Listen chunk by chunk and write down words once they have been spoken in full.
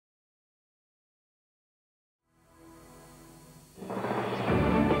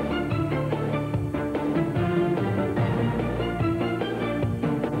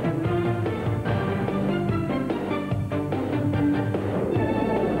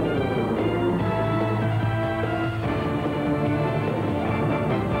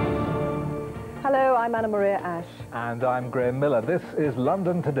I'm Anna Maria Ash. And I'm Graham Miller. This is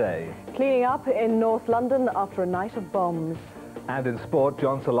London Today. Cleaning up in North London after a night of bombs. And in sport,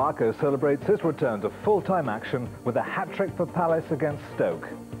 John Salako celebrates his return to full-time action with a hat-trick for Palace against Stoke.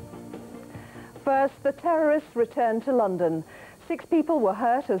 First, the terrorists returned to London. 6 people were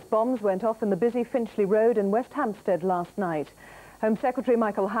hurt as bombs went off in the busy Finchley Road in West Hampstead last night. Home Secretary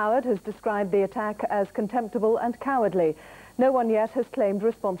Michael Howard has described the attack as contemptible and cowardly. No one yet has claimed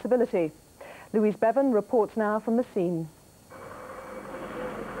responsibility. Louise Bevan reports now from the scene.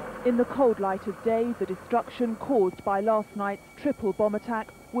 In the cold light of day, the destruction caused by last night's triple bomb attack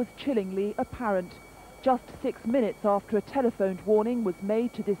was chillingly apparent. Just 6 minutes after a telephoned warning was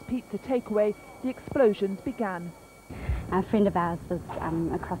made to this pizza takeaway, the explosions began. A friend of ours was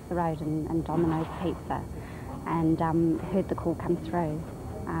across the road in Domino's Pizza and heard the call come through.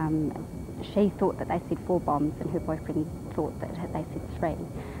 She thought that they said 4 bombs and her boyfriend thought that they said 3.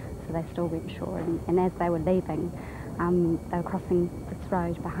 So they still weren't sure. And as they were leaving, they were crossing this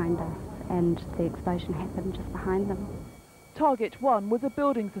road behind us and the explosion happened just behind them. Target 1 was a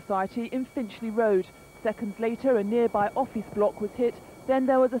building society in Finchley Road. Seconds later, a nearby office block was hit. Then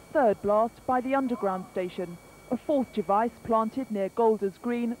there was a third blast by the underground station. A 4th device planted near Golders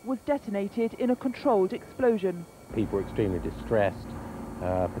Green was detonated in a controlled explosion. People were extremely distressed.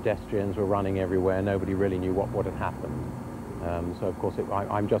 Pedestrians were running everywhere. Nobody really knew what had happened. So, of course,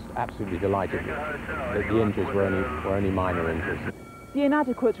 I'm just absolutely delighted that the injuries were only minor injuries. The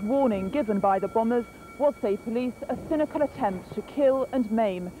inadequate warning given by the bombers was, say police, a cynical attempt to kill and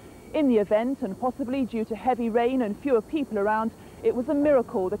maim. In the event, and possibly due to heavy rain and fewer people around, it was a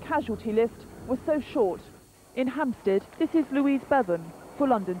miracle the casualty list was so short. In Hampstead, this is Louise Bevan for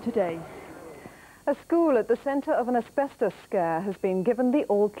London Today. A school at the centre of an asbestos scare has been given the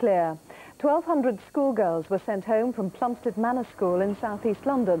all clear. 1,200 schoolgirls were sent home from Plumstead Manor School in southeast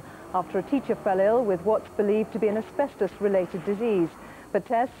London after a teacher fell ill with what's believed to be an asbestos-related disease. But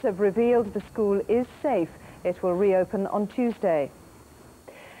tests have revealed the school is safe. It will reopen on Tuesday.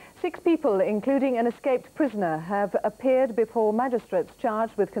 6 people, including an escaped prisoner, have appeared before magistrates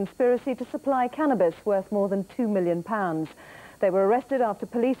charged with conspiracy to supply cannabis worth more than £2 million. They were arrested after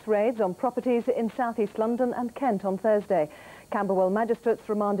police raids on properties in southeast London and Kent on Thursday. Camberwell magistrates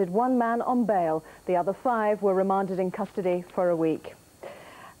remanded 1 man on bail. The other 5 were remanded in custody for a week.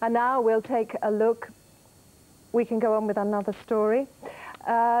 And now we'll take a look. We can go on with another story.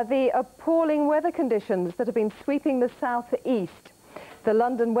 The appalling weather conditions that have been sweeping the southeast. The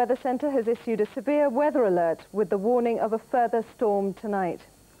London Weather Centre has issued a severe weather alert with the warning of a further storm tonight.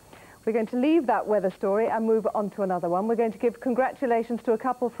 We're going to leave that weather story and move on to another one. We're going to give congratulations to a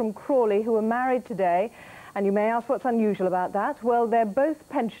couple from Crawley who are married today. And you may ask what's unusual about that. Well, they're both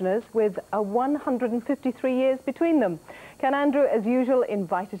pensioners with 153 years between them. Ken Andrew, as usual,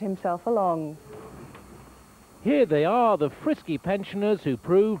 invited himself along. Here they are, the frisky pensioners who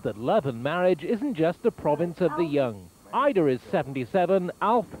prove that love and marriage isn't just a province of the young. Ida is 77,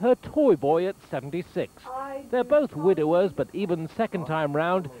 Alf, her toy boy, at 76. They're both widowers, but even second time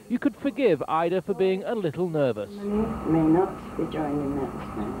round, you could forgive Ida for being a little nervous. May not be joining next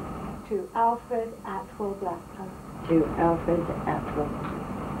time. To Alfred Atwell Blackburn. To Alfred Atwell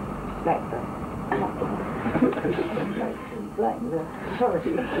Blackburn. Blackburn. Sorry.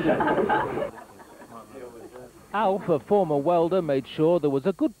 Alf, a former welder, made sure there was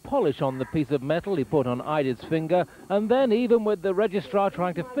a good polish on the piece of metal he put on Ida's finger, and then, even with the registrar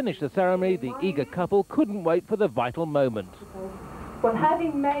trying to finish the ceremony, the eager couple couldn't wait for the vital moment. Well,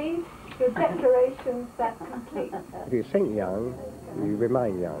 having made your declarations that complete. If you think young, you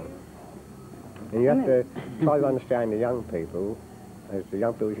remain young. And you have to try to understand the young people, as the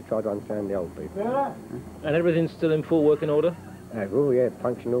young people should try to understand the old people. Yeah. And everything's still in full working order? Oh yeah,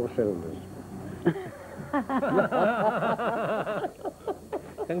 punching all cylinders.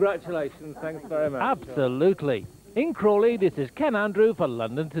 Congratulations, thanks very much. Absolutely. In Crawley, this is Ken Andrew for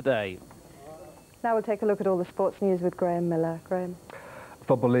London Today. Now we'll take a look at all the sports news with Graham Miller. Graham.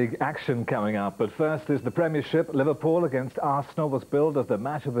 Football League action coming up, but first is the Premiership. Liverpool against Arsenal was billed as the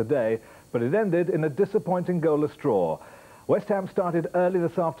match of the day, but it ended in a disappointing goalless draw. West Ham started early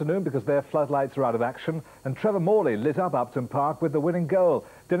this afternoon because their floodlights are out of action, and Trevor Morley lit up Upton Park with the winning goal.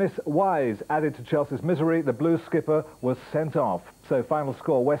 Dennis Wise added to Chelsea's misery. The Blues skipper was sent off. So final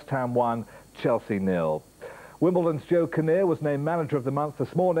score, West Ham 1, Chelsea 0. Wimbledon's Joe Kinnear was named Manager of the Month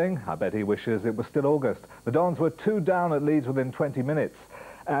this morning. I bet he wishes it was still August. The Dons were 2 down at Leeds within 20 minutes.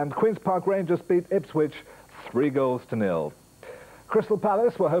 And Queen's Park Rangers beat Ipswich 3-0. Crystal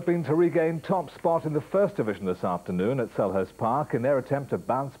Palace were hoping to regain top spot in the First Division this afternoon at Selhurst Park in their attempt to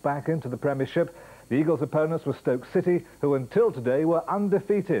bounce back into the Premiership. The Eagles' opponents were Stoke City, who until today were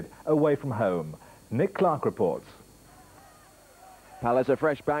undefeated away from home. Nick Clark reports. Palace are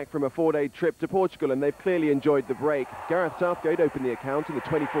fresh back from a 4-day trip to Portugal and they've clearly enjoyed the break. Gareth Southgate opened the account in the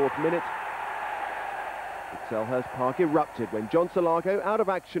 24th minute. Selhurst Park erupted when John Salago, out of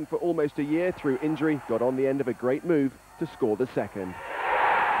action for almost a year through injury, got on the end of a great move to score the second.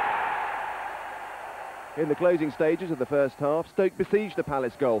 In the closing stages of the first half, Stoke besieged the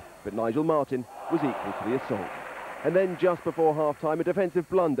Palace goal, but Nigel Martin was equal to the assault. And then just before half-time, a defensive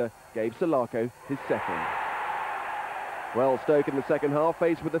blunder gave Salago his second. Well, Stoke in the second half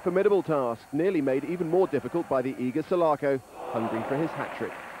faced with a formidable task, nearly made even more difficult by the eager Salago, hungry for his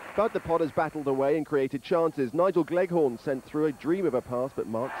hat-trick. But the Potters battled away and created chances. Nigel Gleghorn sent through a dream of a pass, but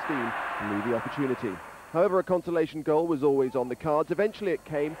Mark Steen blew the opportunity. However, a consolation goal was always on the cards. Eventually it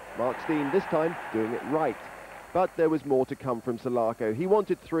came, Mark Steen this time doing it right. But there was more to come from Salago. He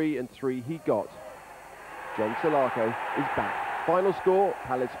wanted 3 and 3 he got. John Salago is back. Final score,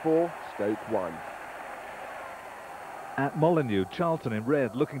 Palace 4, Stoke 1. At Molineux, Charlton in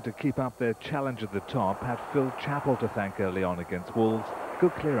red, looking to keep up their challenge at the top, had Phil Chappell to thank early on against Wolves.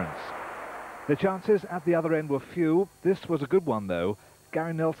 Good clearance. The chances at the other end were few. This was a good one, though.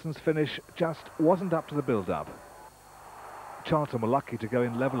 Gary Nelson's finish just wasn't up to the build-up. Charlton were lucky to go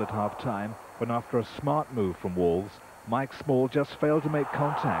in level at half-time when, after a smart move from Wolves, Mike Small just failed to make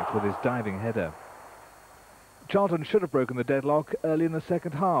contact with his diving header. Charlton should have broken the deadlock early in the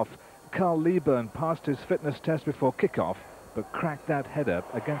second half. Carl Leeburn passed his fitness test before kick-off, but cracked that header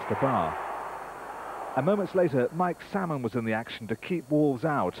against the bar. And moments later, Mike Salmon was in the action to keep Wolves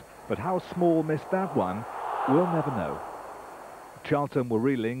out, but how Small missed that one, we'll never know. Charlton were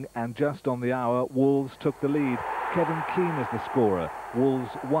reeling, and just on the hour, Wolves took the lead. Kevin Keane is the scorer. Wolves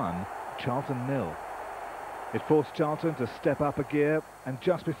 1, Charlton 0. It forced Charlton to step up a gear, and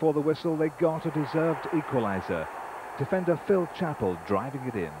just before the whistle, they got a deserved equaliser. Defender Phil Chappell driving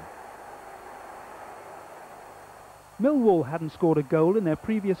it in. Millwall hadn't scored a goal in their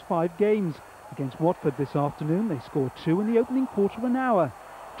previous 5 games. Against Watford this afternoon, they scored 2 in the opening quarter of an hour.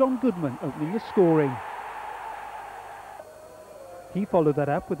 John Goodman opening the scoring. He followed that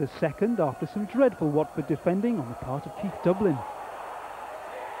up with a second after some dreadful Watford defending on the part of Keith Dublin.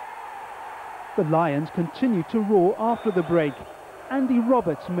 The Lions continued to roar after the break. Andy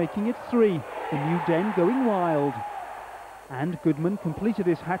Roberts making it 3, the new den going wild. And Goodman completed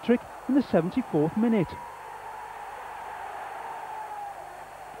his hat-trick in the 74th minute.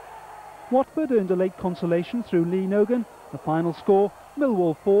 Watford earned a late consolation through Lee Nogan. The final score,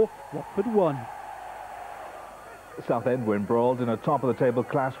 Millwall 4, Watford 1. Southend were embroiled in a top-of-the-table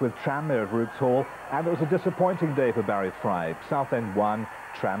clash with Tranmere at Roots Hall, and it was a disappointing day for Barry Fry. Southend 1,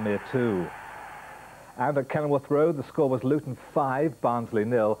 Tranmere 2. And at Kenilworth Road, the score was Luton 5, Barnsley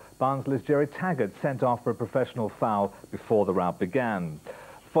 0. Barnsley's Jerry Taggart sent off for a professional foul before the rout began.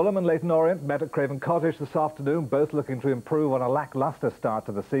 Fulham and Leyton Orient met at Craven Cottage this afternoon, both looking to improve on a lacklustre start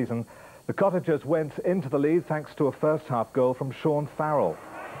to the season. The Cottagers went into the lead thanks to a first-half goal from Sean Farrell.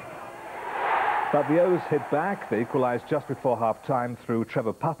 But the O's hit back. They equalised just before half-time through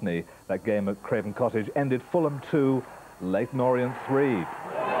Trevor Putney. That game at Craven Cottage ended Fulham 2, Leyton Orient 3.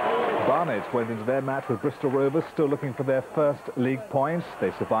 Barnet went into their match with Bristol Rovers, still looking for their first league points.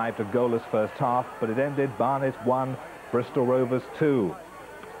 They survived a goalless first half, but it ended Barnet 1, Bristol Rovers 2.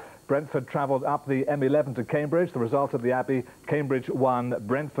 Brentford travelled up the M11 to Cambridge. The result of the Abbey, Cambridge 1,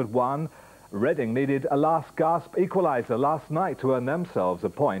 Brentford 1. Reading needed a last-gasp equaliser last night to earn themselves a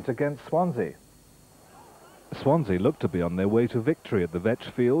point against Swansea. Swansea looked to be on their way to victory at the Vetch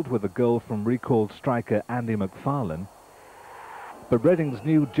Field with a goal from recalled striker Andy McFarlane. But Reading's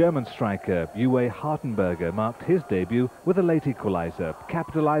new German striker, Uwe Hartenberger, marked his debut with a late equaliser,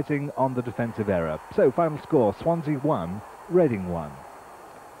 capitalising on the defensive error. So, final score, Swansea 1, Reading 1.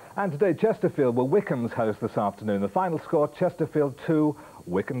 And today, Chesterfield will Wycombe's host this afternoon. The final score, Chesterfield 2,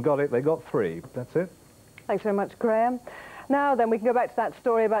 Wycombe got it, they got 3. That's it. Thanks very much, Graham. Now then, we can go back to that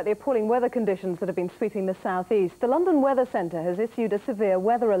story about the appalling weather conditions that have been sweeping the southeast. The London Weather Centre has issued a severe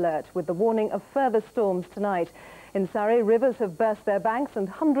weather alert with the warning of further storms tonight. In Surrey, rivers have burst their banks and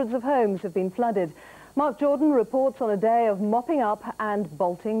hundreds of homes have been flooded. Mark Jordan reports on a day of mopping up and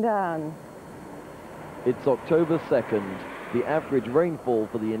bolting down. It's October 2nd. The average rainfall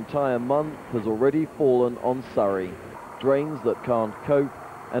for the entire month has already fallen on Surrey. Drains that can't cope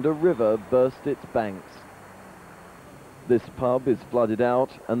and a river burst its banks. This pub is flooded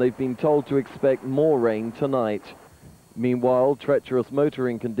out and they've been told to expect more rain tonight. Meanwhile, treacherous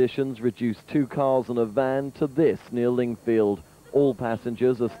motoring conditions reduced 2 cars and a van to this near Lingfield. All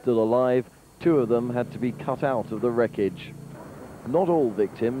passengers are still alive. 2 of them had to be cut out of the wreckage. Not all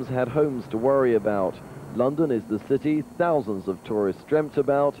victims had homes to worry about. London is the city thousands of tourists dreamt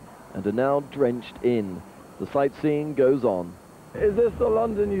about, and are now drenched in. The sightseeing goes on. Is this the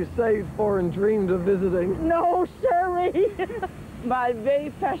London you saved for and dreamed of visiting? No, sorry. My very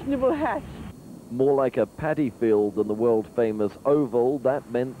fashionable hat. More like a paddy field than the world-famous Oval. That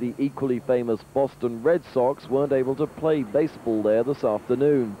meant the equally famous Boston Red Sox weren't able to play baseball there this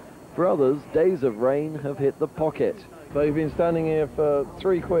afternoon. For others, days of rain have hit the pocket. So you've been standing here for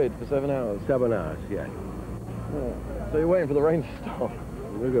 £3 for 7 hours? 7 hours, yeah. So you're waiting for the rain to stop?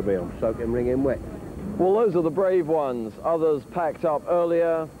 We're going to be on soaking, wringing wet. Well, those are the brave ones. Others packed up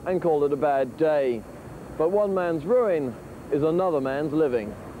earlier and called it a bad day. But one man's ruin is another man's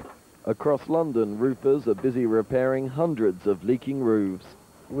living. Across London, roofers are busy repairing hundreds of leaking roofs.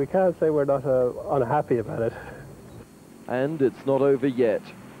 We can't say we're not unhappy about it. And it's not over yet.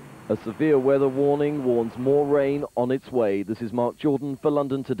 A severe weather warning warns more rain on its way. This is Mark Jordan for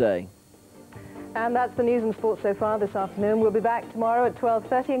London Today. And that's the news and sports so far this afternoon. We'll be back tomorrow at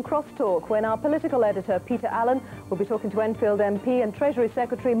 12:30 in Crosstalk, when our political editor, Peter Allen, will be talking to Enfield MP and Treasury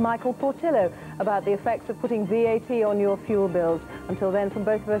Secretary Michael Portillo about the effects of putting VAT on your fuel bills. Until then, from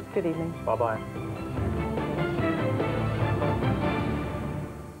both of us, good evening. Bye-bye.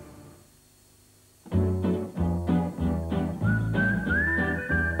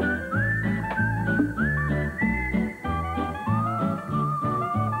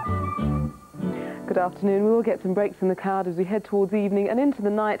 Good afternoon. We will get some breaks in the cloud as we head towards evening and into the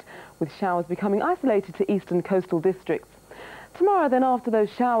night, with showers becoming isolated to eastern coastal districts. Tomorrow then, after those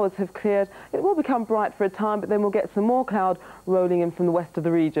showers have cleared, it will become bright for a time, but then we'll get some more cloud rolling in from the west of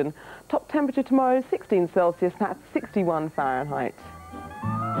the region. Top temperature tomorrow is 16 Celsius, that's 61 Fahrenheit.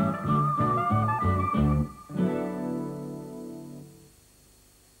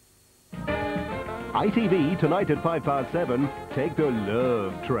 ITV tonight at 7:05, take the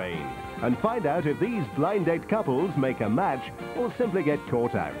love train and find out if these blind date couples make a match or simply get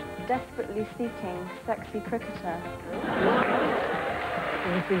caught out. Desperately seeking sexy cricketer.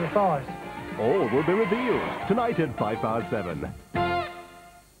 We'll see the bars. All will be revealed tonight at 7:05.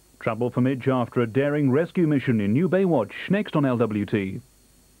 Trouble for Midge after a daring rescue mission in New Baywatch. Next on LWT.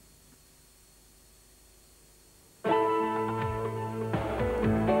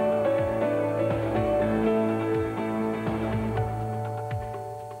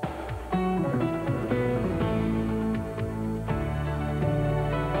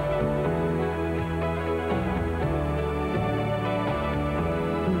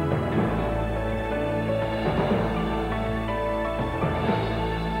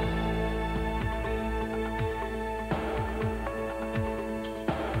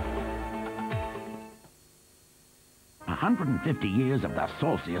 Years of the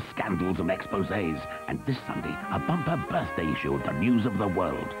sauciest scandals and exposés, and this Sunday, a bumper birthday issue of the News of the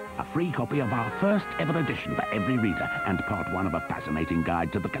World. A free copy of our first ever edition for every reader, and part one of a fascinating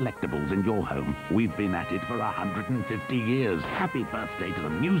guide to the collectibles in your home. We've been at it for 150 years. Happy birthday to the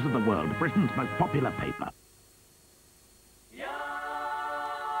News of the World, Britain's most popular paper.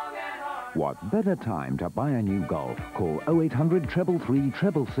 What better time to buy a new Golf? Call 0800 333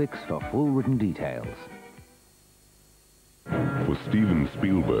 666 for full written details. For Steven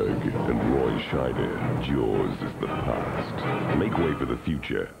Spielberg and Roy Scheider, Jaws is the past. Make way for the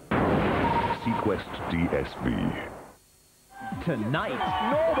future. Sequest DSV. Tonight.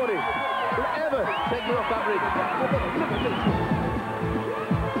 Nobody will ever take me off that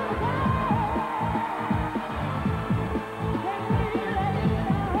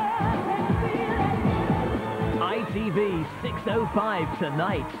ITV 6:05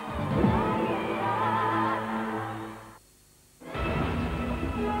 tonight.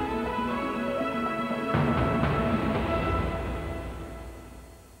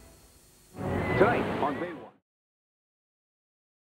 Tonight,